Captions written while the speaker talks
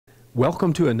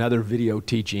Welcome to another video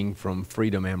teaching from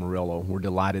Freedom Amarillo. We're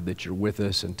delighted that you're with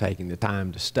us and taking the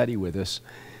time to study with us.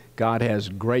 God has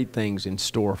great things in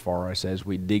store for us as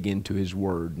we dig into His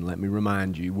Word. And let me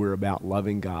remind you, we're about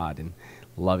loving God and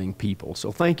loving people.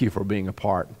 So thank you for being a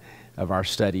part of our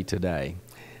study today.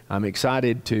 I'm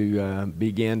excited to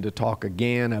begin to talk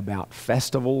again about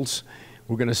festivals.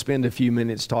 We're going to spend a few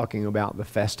minutes talking about the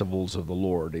festivals of the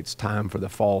Lord. It's time for the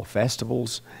fall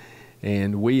festivals.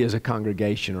 And we as a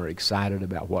congregation are excited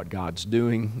about what God's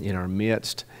doing in our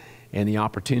midst and the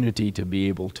opportunity to be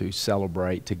able to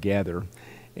celebrate together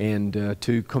and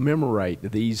to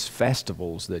commemorate these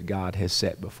festivals that God has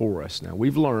set before us. Now,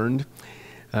 we've learned,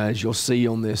 as you'll see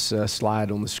on this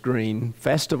slide on the screen,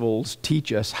 festivals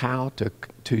teach us how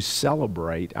to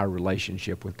celebrate our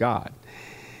relationship with God.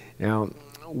 Now,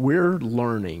 we're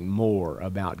learning more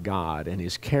about God and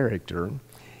His character,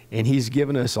 and He's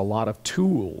given us a lot of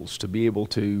tools to be able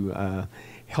to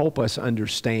help us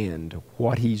understand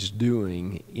what He's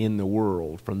doing in the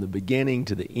world from the beginning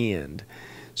to the end.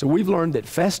 So we've learned that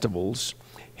festivals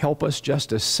help us just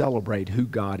to celebrate who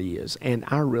God is and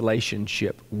our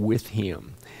relationship with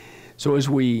Him. So as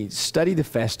we study the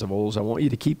festivals, I want you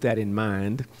to keep that in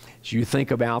mind as you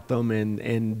think about them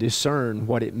and discern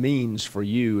what it means for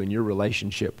you and your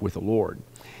relationship with the Lord.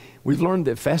 We've learned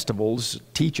that festivals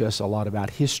teach us a lot about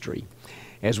history.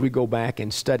 As we go back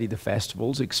and study the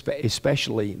festivals,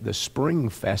 especially the spring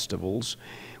festivals,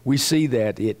 we see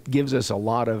that it gives us a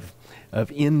lot of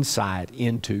insight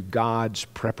into God's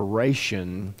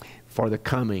preparation for the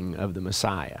coming of the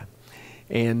Messiah.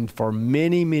 And for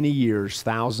many, many years,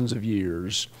 thousands of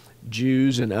years,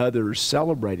 Jews and others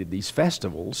celebrated these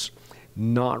festivals,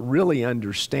 not really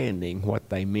understanding what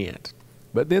they meant.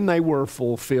 But then they were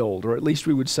fulfilled, or at least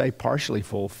we would say partially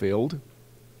fulfilled.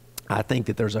 I think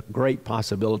that there's a great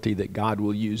possibility that God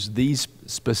will use these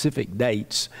specific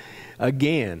dates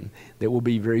again that will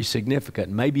be very significant.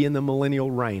 Maybe in the millennial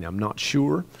reign, I'm not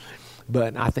sure.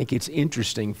 But I think it's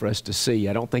interesting for us to see.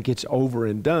 I don't think it's over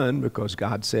and done because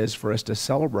God says for us to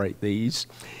celebrate these.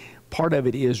 Part of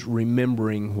it is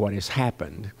remembering what has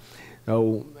happened.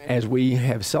 So as we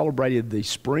have celebrated the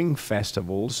spring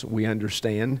festivals, we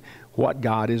understand what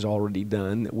God has already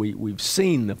done. We've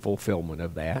seen the fulfillment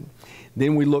of that.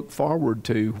 Then we look forward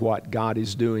to what God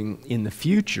is doing in the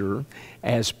future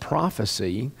as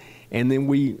prophecy. And then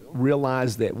we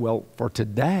realize that, well, for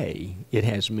today, it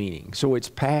has meaning. So it's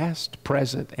past,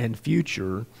 present, and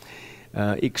future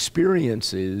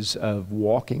experiences of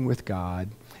walking with God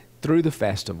through the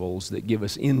festivals that give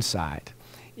us insight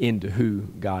into who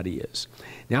God is.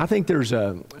 Now, I think there's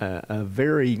a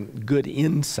very good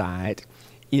insight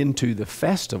into the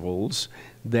festivals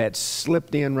that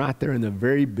slipped in right there in the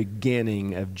very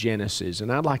beginning of Genesis.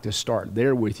 And I'd like to start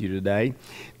there with you today.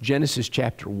 Genesis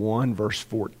chapter 1, verse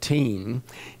 14.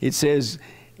 It says,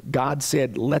 God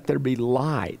said, "Let there be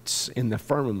lights in the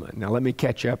firmament." Now let me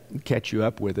catch you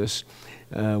up with us.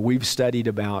 We've studied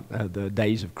about the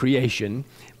days of creation.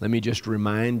 Let me just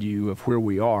remind you of where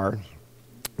we are.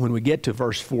 When we get to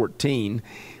verse 14,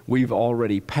 we've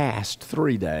already passed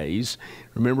 3 days.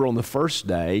 Remember on the first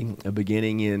day,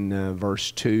 beginning in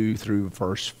verse 2 through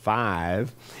verse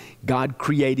 5, God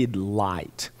created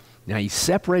light. Now He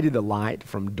separated the light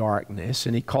from darkness,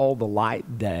 and He called the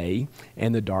light day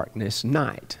and the darkness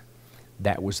night.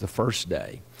 That was the first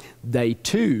day. Day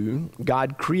 2,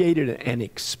 God created an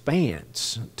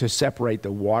expanse to separate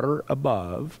the water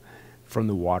above from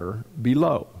the water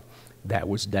below. That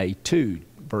was day 2.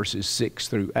 Verses 6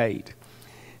 through 8.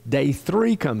 Day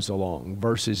 3 comes along,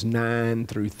 verses 9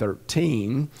 through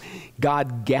 13.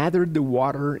 God gathered the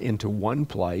water into one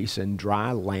place, and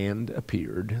dry land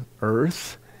appeared,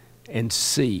 earth and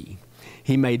sea.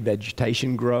 He made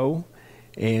vegetation grow,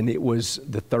 and it was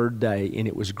the 3rd day, and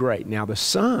it was great. Now the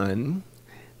sun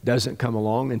doesn't come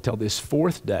along until this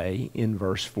 4th day in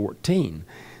verse 14.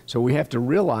 So we have to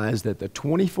realize that the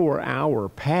 24-hour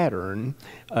pattern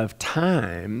of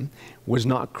time was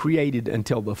not created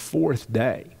until the 4th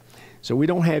day. So we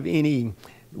don't have any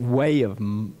way of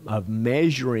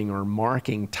measuring or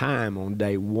marking time on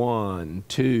day 1,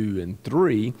 2, and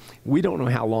 3. We don't know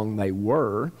how long they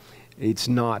were. It's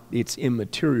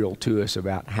immaterial to us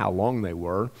about how long they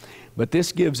were. But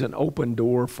this gives an open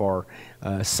door for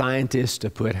scientists to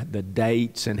put the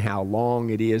dates and how long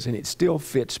it is, and it still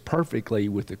fits perfectly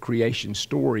with the creation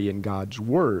story in God's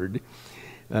Word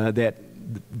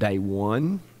that day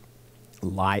 1,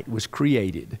 light was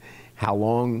created. How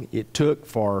long it took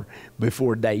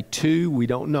before day 2, we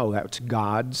don't know. That's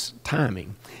God's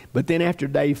timing. But then after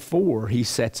day 4, He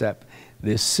sets up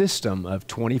this system of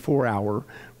 24-hour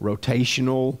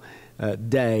rotational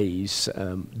days,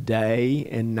 day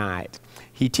and night.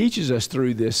 He teaches us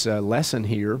through this lesson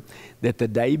here that the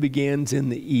day begins in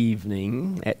the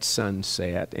evening at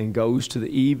sunset and goes to the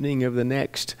evening of the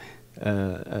next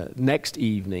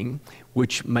evening,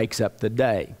 which makes up the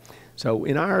day. So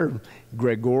in our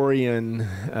Gregorian,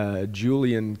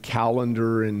 Julian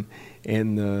calendar and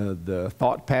the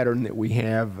thought pattern that we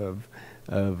have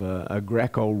of a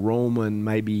Greco-Roman,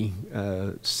 maybe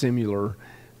similar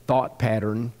thought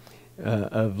pattern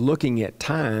of looking at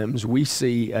times, we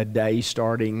see a day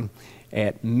starting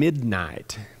at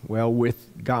midnight. Well,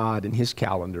 with God and His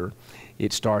calendar,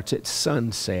 it starts at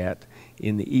sunset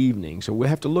in the evening. So we'll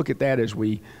have to look at that as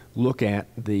we look at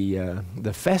the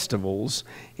festivals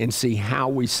and see how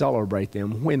we celebrate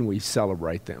them, when we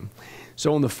celebrate them.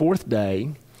 So on the fourth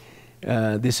day,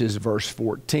 this is verse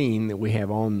 14 that we have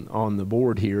on the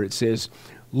board here. It says,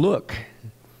 "Look,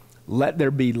 let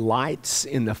there be lights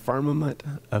in the firmament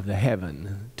of the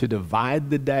heaven to divide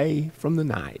the day from the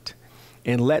night,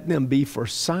 and let them be for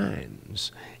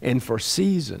signs and for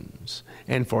seasons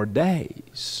and for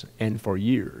days and for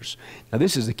years." Now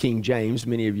this is the King James.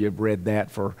 Many of you have read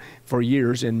that for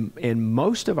years, and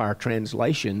most of our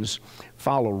translations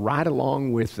follow right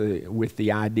along with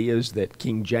the ideas that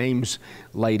King James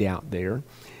laid out there.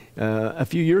 A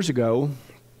few years ago,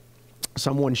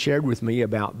 someone shared with me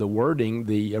about the wording,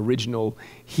 the original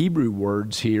Hebrew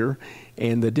words here,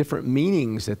 and the different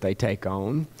meanings that they take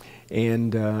on.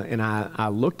 And I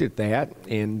looked at that,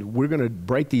 and we're going to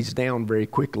break these down very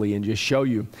quickly and just show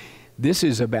you. This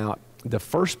is about, the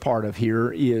first part of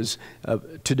here is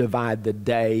to divide the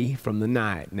day from the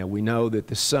night. Now we know that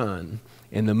the sun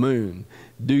and the moon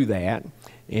do that,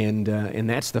 and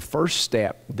that's the first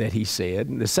step that he said.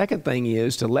 And the second thing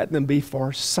is to let them be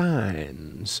for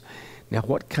signs. Now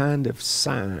what kind of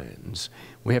signs?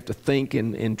 We have to think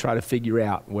and try to figure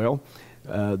out. Well,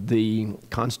 the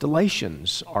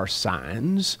constellations are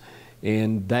signs,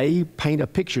 and they paint a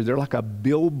picture. They're like a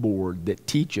billboard that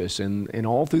teach us, and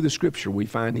all through the Scripture we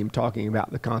find him talking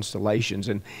about the constellations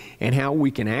and how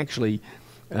we can actually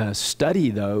study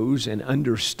those and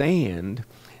understand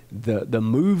the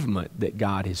movement that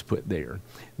God has put there.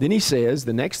 Then he says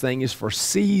the next thing is for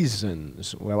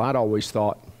seasons. Well, I'd always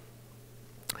thought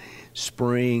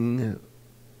spring,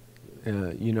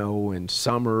 and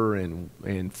summer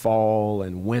and fall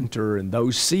and winter and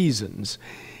those seasons.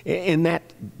 And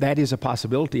that is a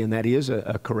possibility, and that is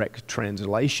a correct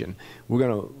translation. We're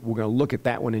gonna look at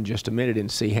that one in just a minute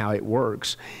and see how it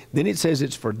works. Then it says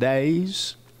it's for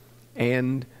days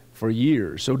and for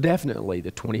years. So definitely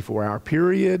the 24-hour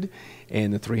period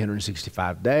and the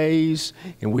 365 days,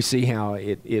 and we see how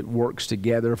it works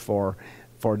together for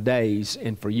days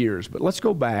and for years. But let's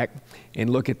go back and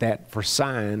look at that for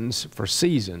signs, for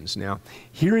seasons. Now,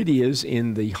 here it is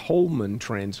in the Holman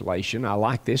translation. I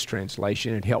like this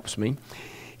translation. It helps me.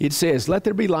 It says, "Let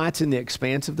there be lights in the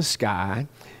expanse of the sky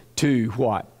to,"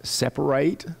 what?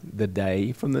 "Separate the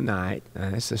day from the night."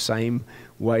 That's the same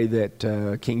way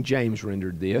that King James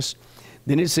rendered this.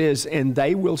 Then it says, "And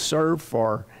they will serve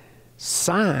for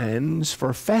signs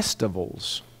for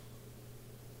festivals."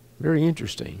 Very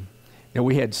interesting. Now,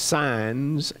 we had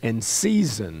signs and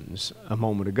seasons a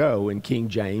moment ago in King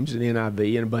James and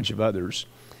NIV and a bunch of others.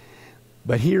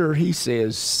 But here he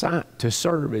says to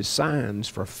serve as signs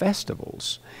for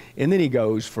festivals. And then he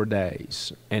goes for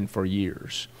days and for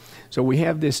years. So we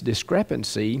have this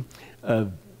discrepancy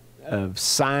of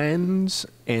signs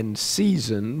and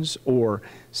seasons, or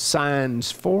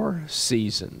signs for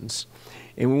seasons.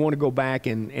 And we want to go back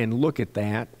and look at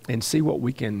that and see what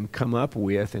we can come up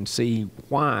with and see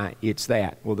why it's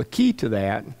that. Well, the key to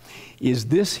that is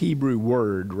this Hebrew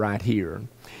word right here.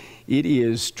 It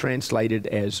is translated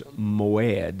as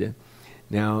Moed.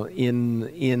 Now,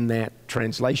 in that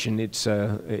translation, it's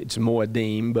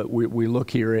Moedim, but we look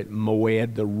here at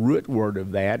Moed, the root word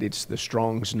of that. It's the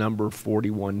Strong's number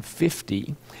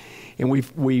 4150. And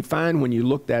we find when you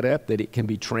look that up that it can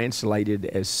be translated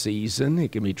as season,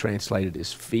 it can be translated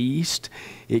as feast,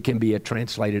 it can be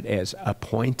translated as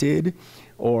appointed,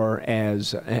 or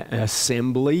as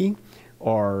assembly,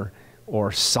 or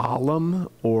solemn,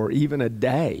 or even a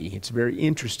day. It's very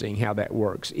interesting how that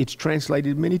works. It's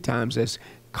translated many times as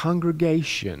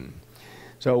congregation.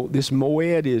 So this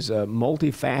Moed is a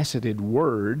multifaceted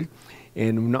word,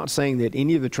 and I'm not saying that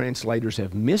any of the translators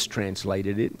have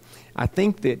mistranslated it. I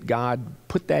think that God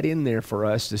put that in there for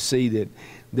us to see that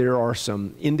there are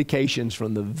some indications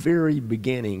from the very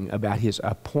beginning about His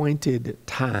appointed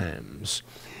times.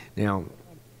 Now,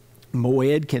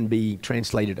 Moed can be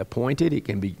translated appointed, it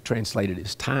can be translated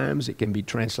as times, it can be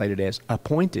translated as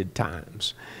appointed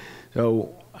times.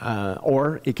 So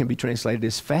or it can be translated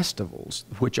as festivals,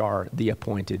 which are the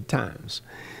appointed times.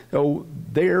 So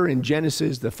there in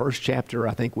Genesis, the first chapter,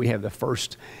 I think we have the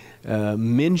first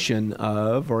mention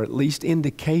of, or at least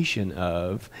indication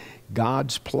of,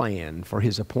 God's plan for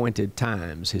His appointed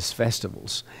times, His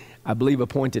festivals. I believe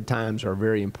appointed times are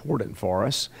very important for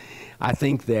us. I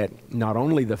think that not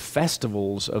only the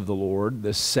festivals of the Lord,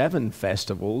 the 7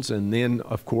 festivals, and then,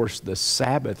 of course, the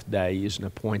Sabbath day is an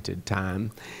appointed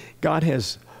time. God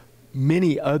has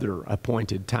many other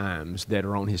appointed times that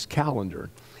are on His calendar.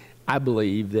 I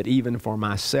believe that even for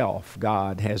myself,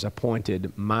 God has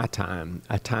appointed my time,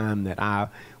 a time that I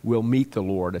will meet the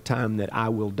Lord, a time that I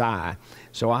will die.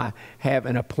 So I have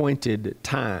an appointed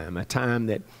time, a time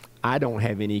that I don't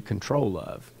have any control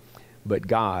of, but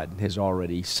God has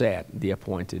already set the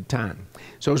appointed time.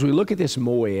 So as we look at this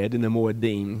Moed and the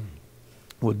Moedim,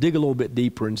 we'll dig a little bit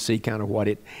deeper and see kind of what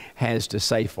it has to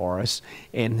say for us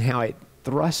and how it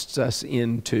thrusts us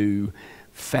into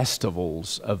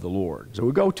festivals of the Lord. So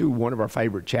we'll go to one of our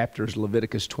favorite chapters,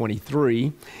 Leviticus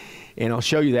 23, and I'll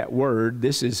show you that word.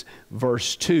 This is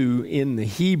verse 2 in the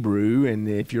Hebrew, and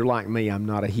if you're like me, I'm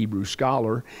not a Hebrew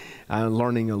scholar. I'm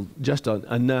learning just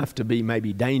enough to be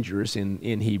maybe dangerous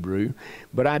in Hebrew,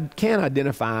 but I can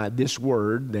identify this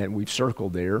word that we've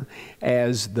circled there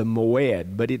as the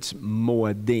Moed, but it's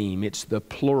Moedim. It's the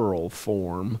plural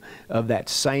form of that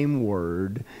same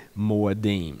word,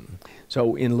 Moedim.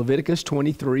 So in Leviticus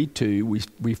 23:2,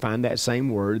 we find that same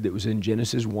word that was in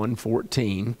Genesis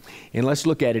 1:14, and let's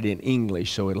look at it in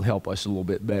English so it'll help us a little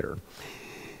bit better.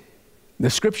 The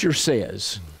scripture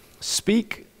says,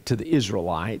 "Speak to the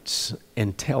Israelites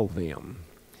and tell them,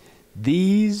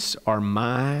 these are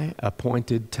my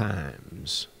appointed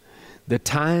times, the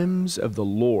times of the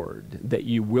Lord that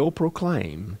you will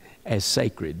proclaim as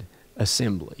sacred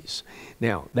assemblies."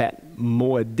 Now, that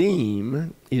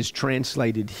Moedim is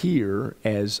translated here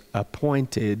as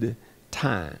appointed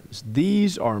times.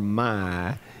 These are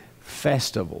my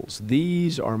festivals.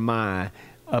 These are my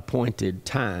appointed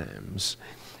times.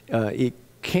 It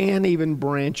can even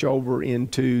branch over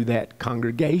into that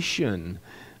congregation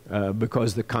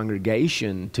because the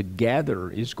congregation together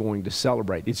is going to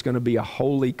celebrate. It's going to be a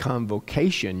holy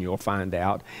convocation, you'll find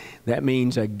out. That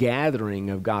means a gathering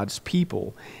of God's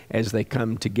people as they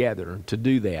come together to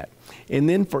do that. And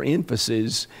then for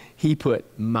emphasis, he put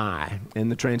my,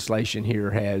 and the translation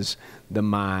here has the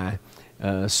my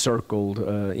circled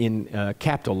in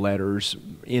capital letters,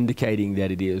 indicating that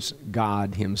it is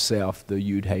God Himself, the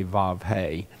Yud He Vav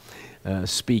He,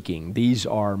 speaking. These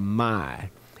are my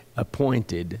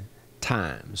appointed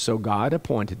times. So God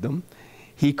appointed them.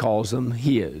 He calls them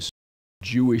His.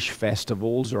 Jewish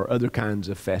festivals or other kinds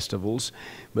of festivals,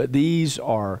 but these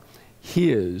are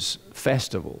His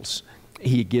festivals.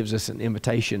 He gives us an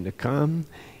invitation to come,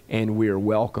 and we are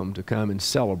welcome to come and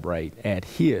celebrate at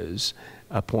His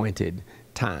appointed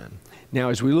time. Now,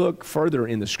 as we look further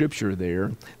in the scripture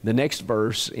there, the next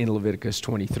verse in Leviticus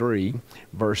 23,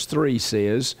 verse 3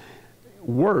 says,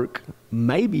 work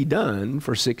may be done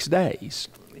for 6 days.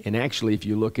 And actually, if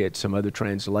you look at some other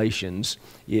translations,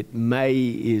 it may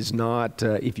is not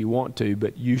if you want to,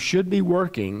 but you should be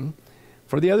working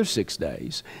for the other 6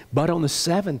 days. But on the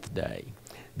 7th day,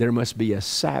 there must be a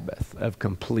Sabbath of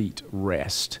complete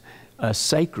rest, a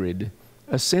sacred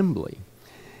assembly.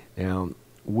 Now,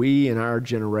 we in our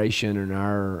generation and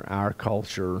our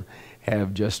culture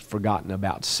have just forgotten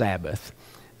about Sabbath.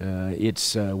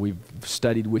 We've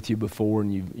studied with you before,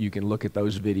 and you can look at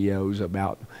those videos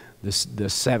about the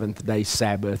seventh day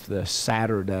Sabbath, the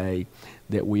Saturday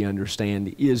that we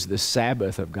understand is the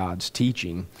Sabbath of God's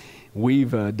teaching.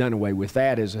 We've done away with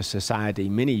that as a society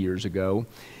many years ago,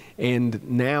 and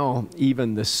now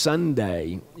even the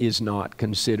Sunday is not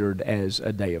considered as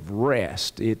a day of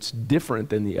rest. It's different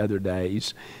than the other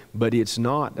days, but it's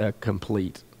not a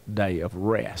complete day of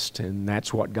rest, and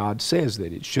that's what God says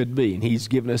that it should be. And He's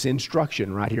given us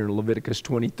instruction right here in Leviticus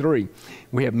 23.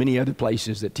 We have many other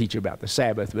places that teach about the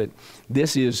Sabbath, but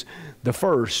this is the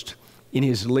first in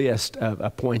His list of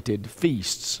appointed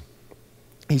feasts.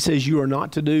 He says you are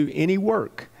not to do any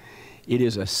work. It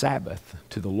is a Sabbath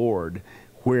to the Lord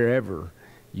wherever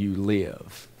you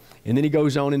live. And then he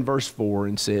goes on in verse 4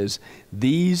 and says,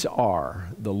 these are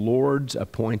the Lord's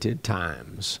appointed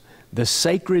times, the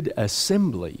sacred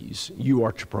assemblies you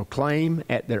are to proclaim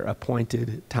at their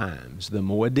appointed times. The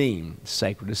Moedim,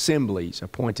 sacred assemblies,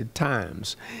 appointed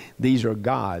times. These are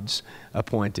God's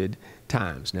appointed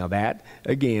times. Now that,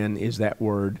 again, is that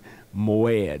word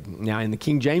Moed. Now in the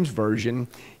King James Version,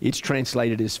 it's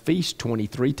translated as feast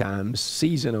 23 times,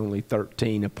 season only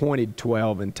 13, appointed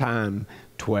 12, and time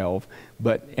 12,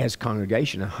 but as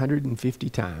congregation 150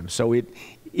 times. So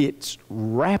it's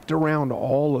wrapped around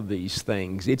all of these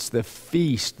things. It's the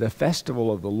feast, the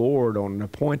festival of the Lord on an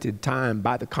appointed time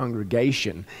by the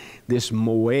congregation, this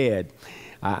Moed.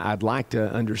 I'd like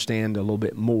to understand a little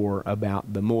bit more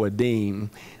about the Moedim,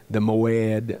 the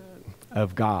Moed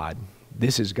of God.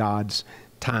 This is God's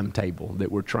timetable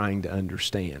that we're trying to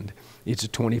understand. It's a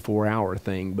 24-hour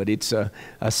thing, but it's a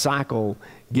cycle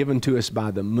given to us by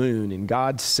the moon, and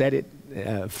God set it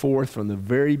forth from the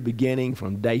very beginning,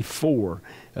 from day 4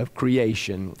 of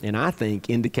creation, and I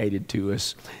think indicated to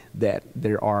us that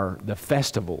the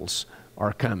festivals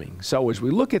are coming. So as we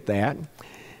look at that,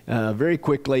 very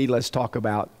quickly, let's talk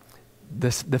about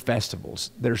the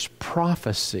festivals. There's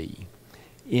prophecy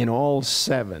in all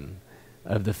 7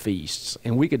 of the feasts,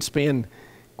 and we could spend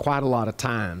quite a lot of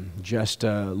time just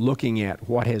looking at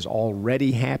what has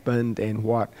already happened and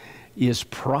what is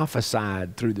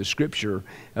prophesied through the Scripture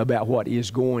about what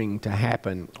is going to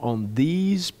happen on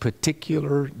these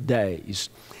particular days.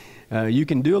 You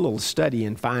can do a little study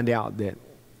and find out that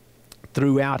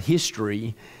throughout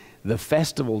history, the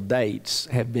festival dates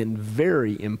have been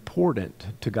very important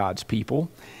to God's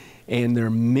people, and there are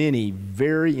many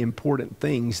very important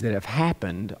things that have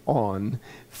happened on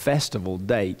festival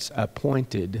dates,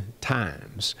 appointed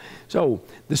times. So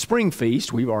the spring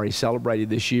feast, we've already celebrated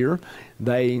this year.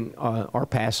 They are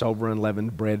Passover,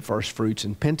 unleavened bread, first fruits,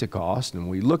 and Pentecost. And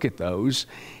we look at those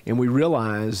and we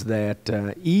realize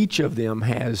that each of them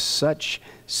has such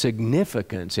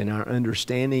significance in our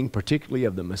understanding, particularly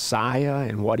of the Messiah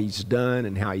and what He's done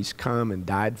and how He's come and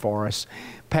died for us.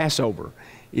 Passover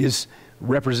is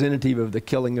representative of the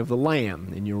killing of the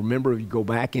lamb. And you remember, you go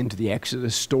back into the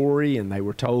Exodus story, and they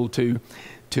were told to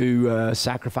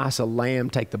sacrifice a lamb,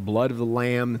 take the blood of the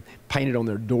lamb, paint it on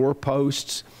their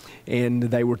doorposts, and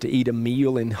they were to eat a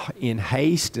meal in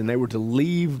haste, and they were to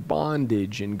leave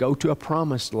bondage and go to a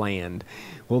promised land.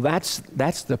 Well, that's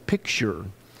the picture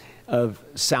of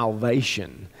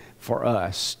salvation for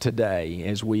us today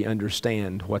as we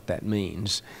understand what that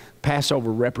means.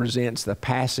 Passover represents the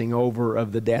passing over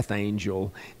of the death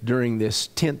angel during this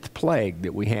 10th plague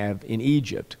that we have in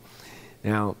Egypt.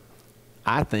 Now,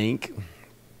 I think,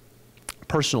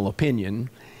 personal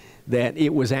opinion, that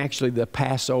it was actually the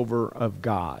Passover of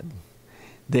God,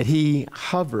 that He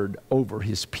hovered over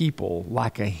His people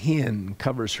like a hen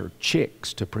covers her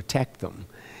chicks to protect them,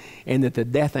 and that the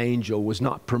death angel was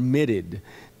not permitted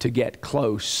to get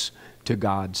close to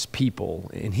God's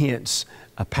people, and hence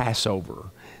a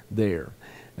Passover there.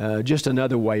 Just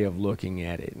another way of looking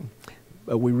at it.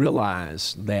 But we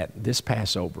realize that this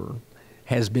Passover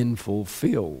has been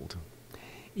fulfilled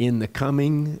in the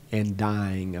coming and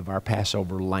dying of our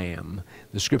Passover lamb.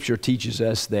 The Scripture teaches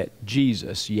us that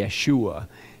Jesus, Yeshua,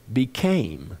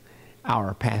 became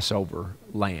our Passover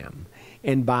lamb.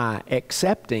 And by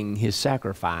accepting His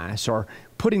sacrifice, or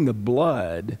putting the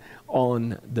blood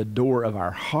on the door of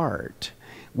our heart,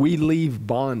 we leave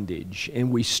bondage and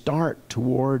we start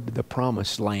toward the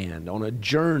promised land on a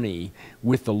journey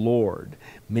with the Lord.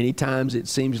 Many times it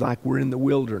seems like we're in the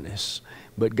wilderness,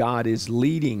 but God is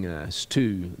leading us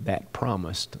to that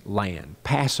promised land.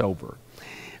 Passover.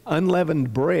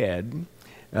 Unleavened bread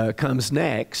comes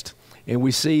next, and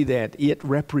we see that it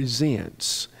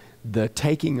represents the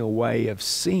taking away of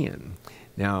sin.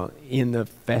 Now, in the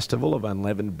festival of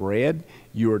unleavened bread,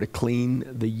 you are to clean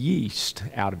the yeast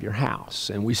out of your house.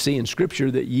 And we see in Scripture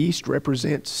that yeast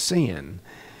represents sin.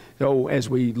 So as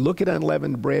we look at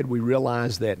unleavened bread, we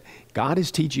realize that God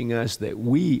is teaching us that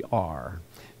we are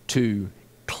to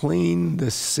clean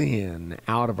the sin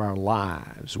out of our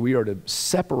lives. We are to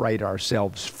separate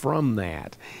ourselves from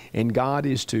that. And God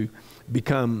is to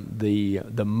become the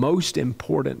most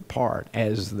important part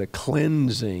as the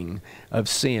cleansing of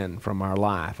sin from our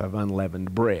life, of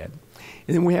unleavened bread.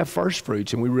 And then we have first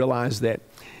fruits, and we realize that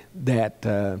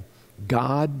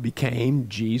God became,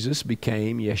 Jesus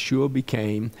became, Yeshua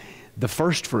became the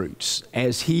first fruits,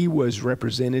 as He was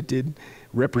represented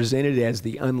as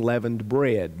the unleavened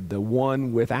bread, the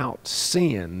one without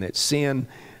sin, that sin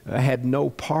had no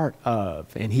part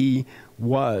of, and He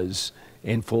was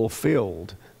and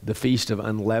fulfilled the Feast of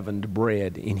Unleavened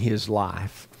Bread in His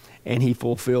life. And He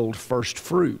fulfilled first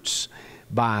fruits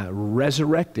by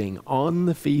resurrecting on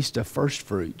the Feast of First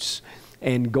Fruits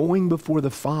and going before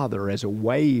the Father as a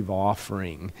wave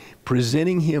offering,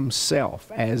 presenting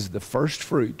Himself as the first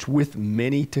fruits with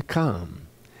many to come.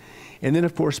 And then,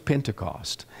 of course,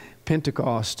 Pentecost.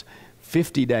 Pentecost,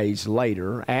 50 days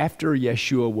later, after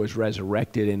Yeshua was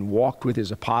resurrected and walked with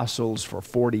His apostles for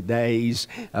 40 days,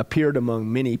 appeared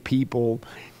among many people,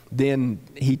 then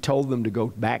He told them to go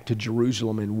back to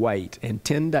Jerusalem and wait. And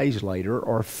 10 days later,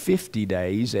 or 50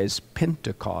 days, as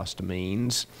Pentecost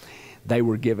means, they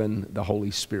were given the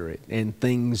Holy Spirit, and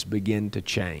things began to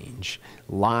change.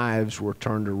 Lives were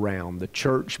turned around. The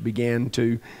church began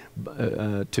to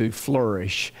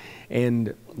flourish,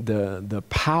 and the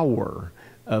power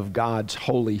of God's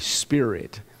Holy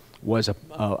Spirit was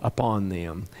upon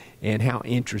them. And how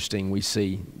interesting we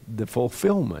see the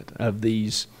fulfillment of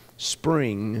these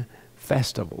spring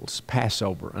festivals: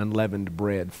 Passover, unleavened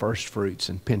bread, first fruits,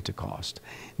 and Pentecost.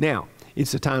 Now,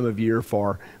 it's the time of year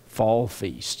for fall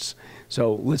feasts.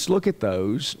 So let's look at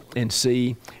those and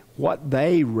see what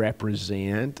they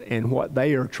represent and what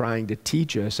they are trying to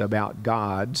teach us about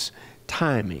God's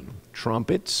timing: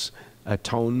 trumpets,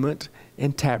 atonement,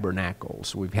 and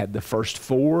tabernacles. We've had the first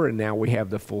four, and now we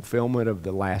have the fulfillment of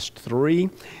the last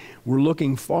three. We're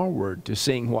looking forward to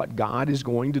seeing what God is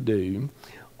going to do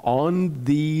on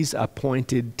these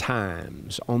appointed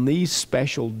times, on these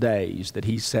special days that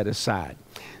He's set aside.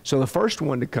 So the first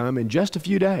one to come in just a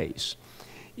few days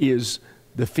is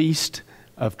the Feast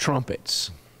of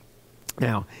Trumpets.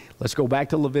 Now, let's go back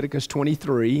to Leviticus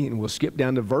 23, and we'll skip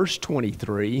down to verse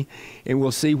 23, and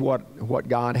we'll see what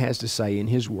God has to say in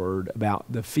His Word about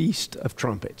the Feast of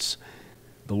Trumpets.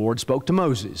 The Lord spoke to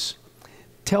Moses,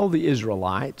 "Tell the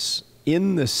Israelites,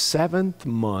 in the 7th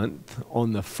month,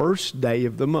 on the first day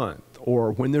of the month,"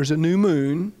 or when there's a new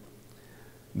moon,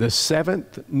 the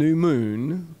 7th new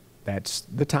moon, that's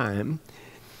the time,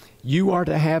 "you are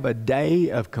to have a day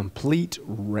of complete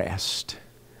rest,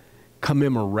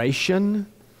 commemoration,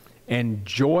 and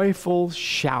joyful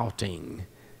shouting,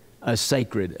 a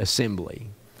sacred assembly."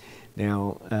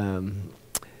 Now,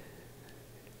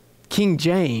 King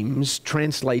James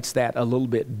translates that a little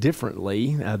bit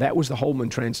differently. That was the Holman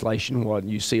translation, what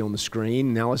you see on the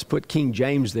screen. Now let's put King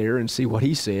James there and see what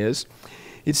he says.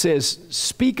 It says,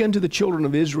 "Speak unto the children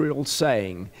of Israel,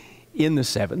 saying, in the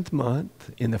 7th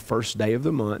month, in the first day of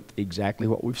the month," exactly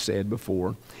what we've said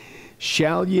before,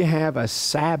 "shall ye have a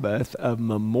Sabbath of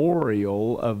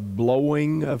memorial of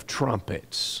blowing of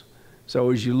trumpets." So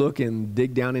as you look and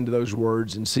dig down into those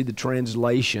words and see the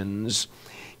translations,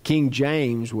 King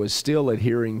James was still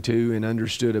adhering to and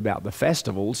understood about the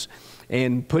festivals,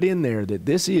 and put in there that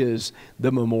this is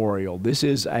the memorial. This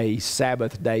is a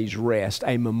Sabbath day's rest,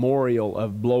 a memorial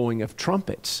of blowing of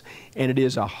trumpets, and it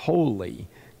is a holy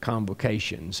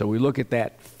convocation. So we look at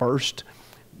that first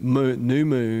new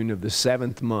moon of the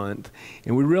 7th month,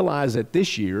 and we realize that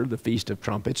this year the Feast of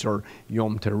Trumpets, or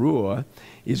Yom Teruah,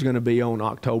 is going to be on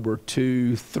October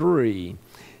 2, 3.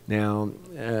 Now,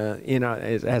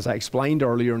 as I explained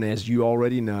earlier, and as you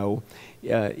already know,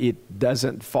 it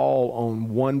doesn't fall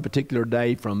on one particular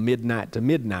day from midnight to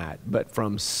midnight, but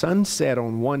from sunset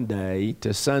on one day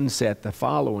to sunset the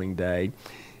following day.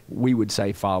 We would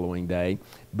say following day,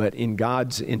 but in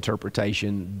God's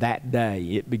interpretation, that day.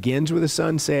 It begins with a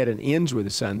sunset and ends with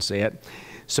a sunset.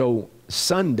 So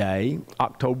Sunday,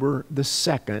 October the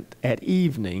 2nd, at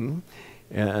evening,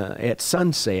 at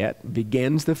sunset,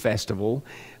 begins the festival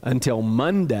until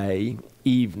Monday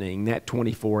evening. That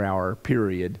 24-hour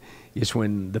period is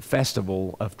when the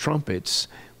Festival of Trumpets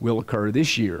will occur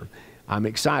this year. I'm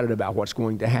excited about what's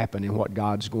going to happen and what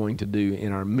God's going to do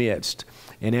in our midst.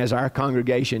 And as our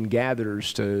congregation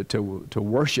gathers to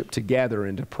worship together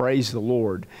and to praise the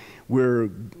Lord, we're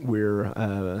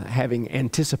having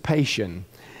anticipation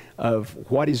of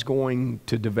what is going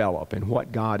to develop and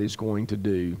what God is going to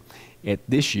do at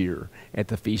this year at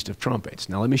the Feast of Trumpets.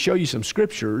 Now let me show you some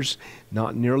scriptures,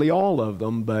 not nearly all of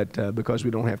them, but because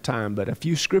we don't have time, but a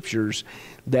few scriptures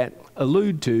that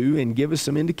allude to and give us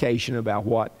some indication about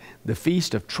what the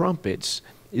Feast of Trumpets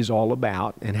is all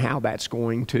about and how that's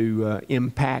going to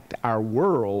impact our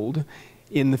world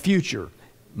in the future.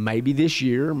 Maybe this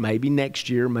year, maybe next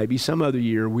year, maybe some other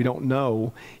year. We don't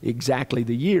know exactly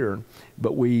the year,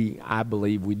 but I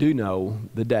believe we do know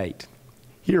the date.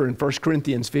 Here in 1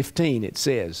 Corinthians 15 it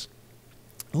says,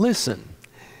 "Listen,"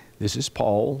 this is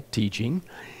Paul teaching,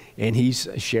 and he's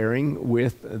sharing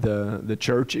with the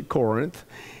church at Corinth,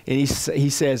 and he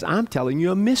says, "I'm telling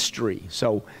you a mystery."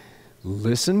 So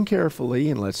listen carefully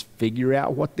and let's figure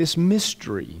out what this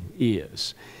mystery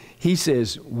is. He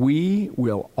says, "We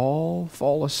will all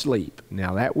fall asleep."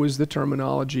 Now that was the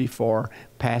terminology for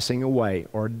passing away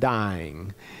or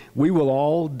dying. We will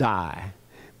all die,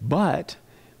 but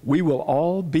we will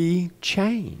all be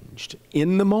changed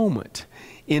in the moment,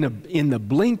 in the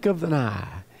blink of an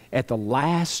eye, at the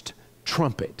last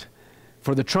trumpet.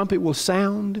 For the trumpet will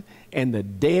sound, and the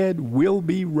dead will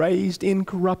be raised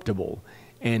incorruptible,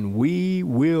 and we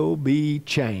will be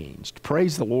changed.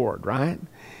 Praise the Lord, right?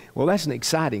 Well, that's an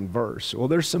exciting verse. Well,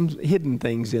 there's some hidden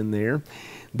things in there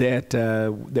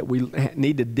that we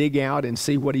need to dig out and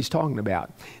see what he's talking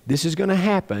about. This is going to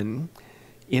happen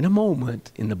in a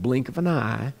moment, in the blink of an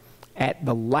eye, at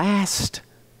the last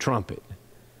trumpet.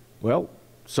 Well,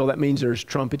 so that means there's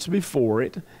trumpets before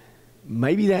it.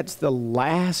 Maybe that's the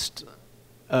last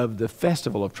of the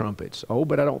Festival of Trumpets. Oh,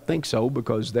 but I don't think so,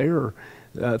 because there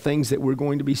are things that we're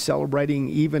going to be celebrating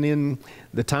even in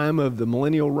the time of the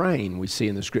millennial reign, we see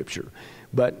in the Scripture.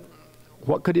 But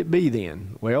what could it be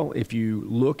then? Well, if you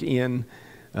look in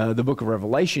the book of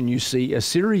Revelation, you see a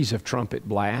series of trumpet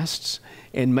blasts,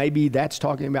 and maybe that's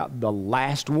talking about the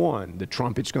last one. The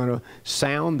trumpet's going to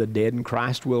sound, the dead in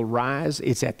Christ will rise.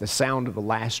 It's at the sound of the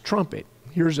last trumpet.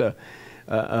 Here's a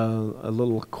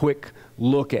little quick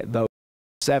look at those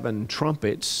 7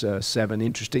 trumpets. 7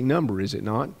 interesting number, is it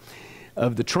not?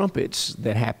 Of the trumpets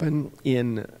that happen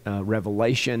in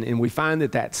Revelation, and we find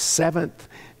that that 7th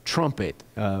trumpet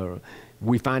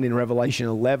we find in Revelation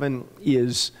 11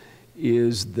 is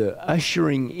the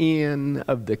ushering in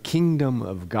of the kingdom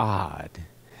of God.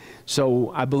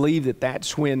 So I believe that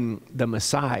that's when the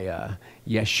Messiah,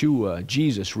 Yeshua,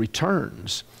 Jesus,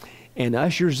 returns and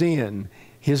ushers in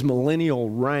his millennial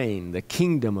reign, the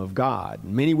kingdom of God.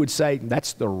 Many would say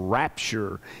that's the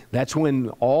rapture. That's when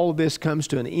all this comes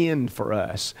to an end for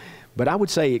us. But I would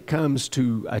say it comes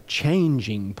to a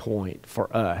changing point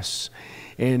for us.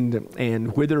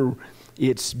 And whether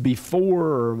it's before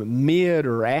or mid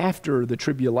or after the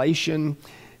tribulation,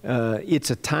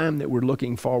 it's a time that we're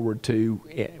looking forward to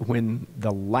when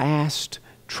the last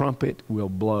trumpet will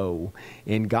blow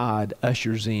and God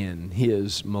ushers in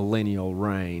his millennial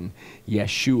reign.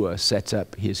 Yeshua sets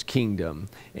up his kingdom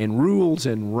and rules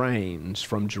and reigns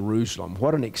from Jerusalem.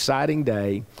 What an exciting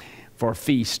day for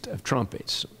Feast of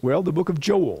Trumpets. Well, the book of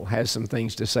Joel has some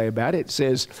things to say about it. It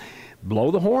says, "Blow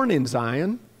the horn in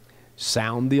Zion,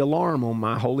 sound the alarm on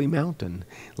my holy mountain.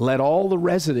 Let all the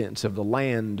residents of the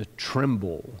land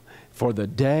tremble, for the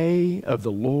day of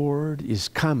the Lord is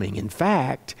coming. In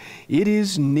fact, it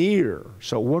is near."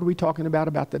 So what are we talking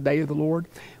about the day of the Lord?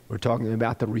 We're talking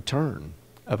about the return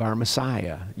of our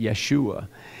Messiah, Yeshua.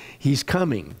 He's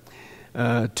coming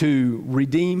to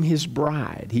redeem his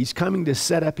bride. He's coming to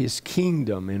set up his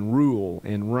kingdom and rule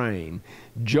and reign.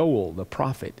 Joel, the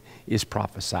prophet, is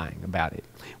prophesying about it.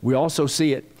 We also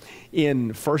see it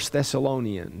in 1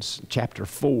 Thessalonians chapter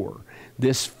 4,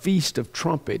 this Feast of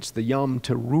Trumpets, the Yom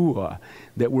Teruah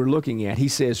that we're looking at. He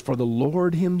says, "For the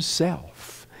Lord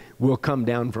himself will come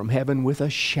down from heaven with a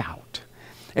shout,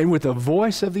 and with the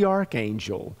voice of the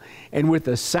archangel, and with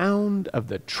the sound of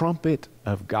the trumpet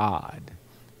of God."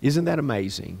 Isn't that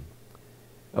amazing?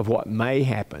 Of what may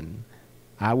happen,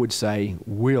 I would say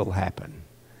will happen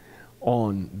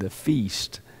on the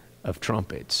Feast of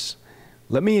Trumpets.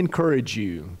 Let me encourage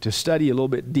you to study a little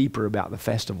bit deeper about the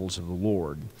festivals of the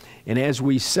Lord. And as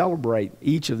we celebrate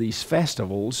each of these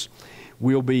festivals,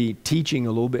 we'll be teaching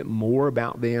a little bit more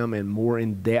about them and more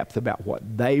in depth about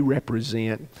what they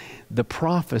represent, the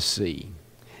prophecy,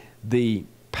 the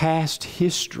past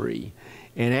history,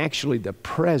 and actually the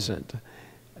present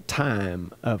time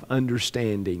of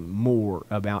understanding more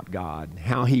about God,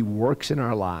 how he works in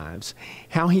our lives,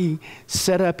 how he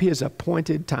set up his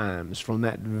appointed times from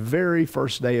that very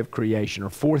first day of creation or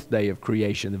 4th day of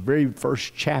creation, the very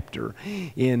first chapter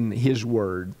in his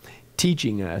word,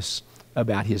 teaching us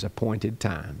about his appointed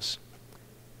times.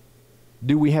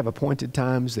 Do we have appointed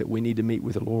times that we need to meet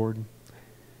with the Lord?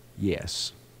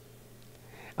 Yes.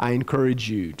 I encourage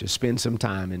you to spend some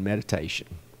time in meditation,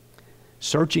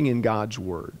 searching in God's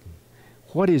Word.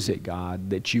 What is it, God,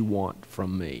 that you want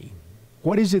from me?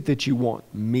 What is it that you want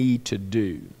me to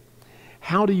do?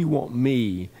 How do you want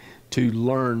me to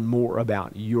learn more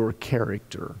about your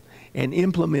character and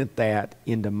implement that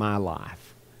into my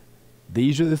life?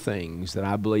 These are the things that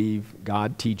I believe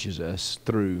God teaches us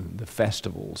through the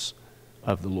festivals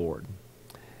of the Lord.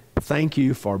 Thank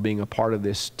you for being a part of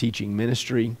this teaching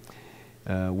ministry.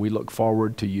 We look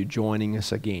forward to you joining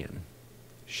us again.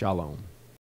 Shalom.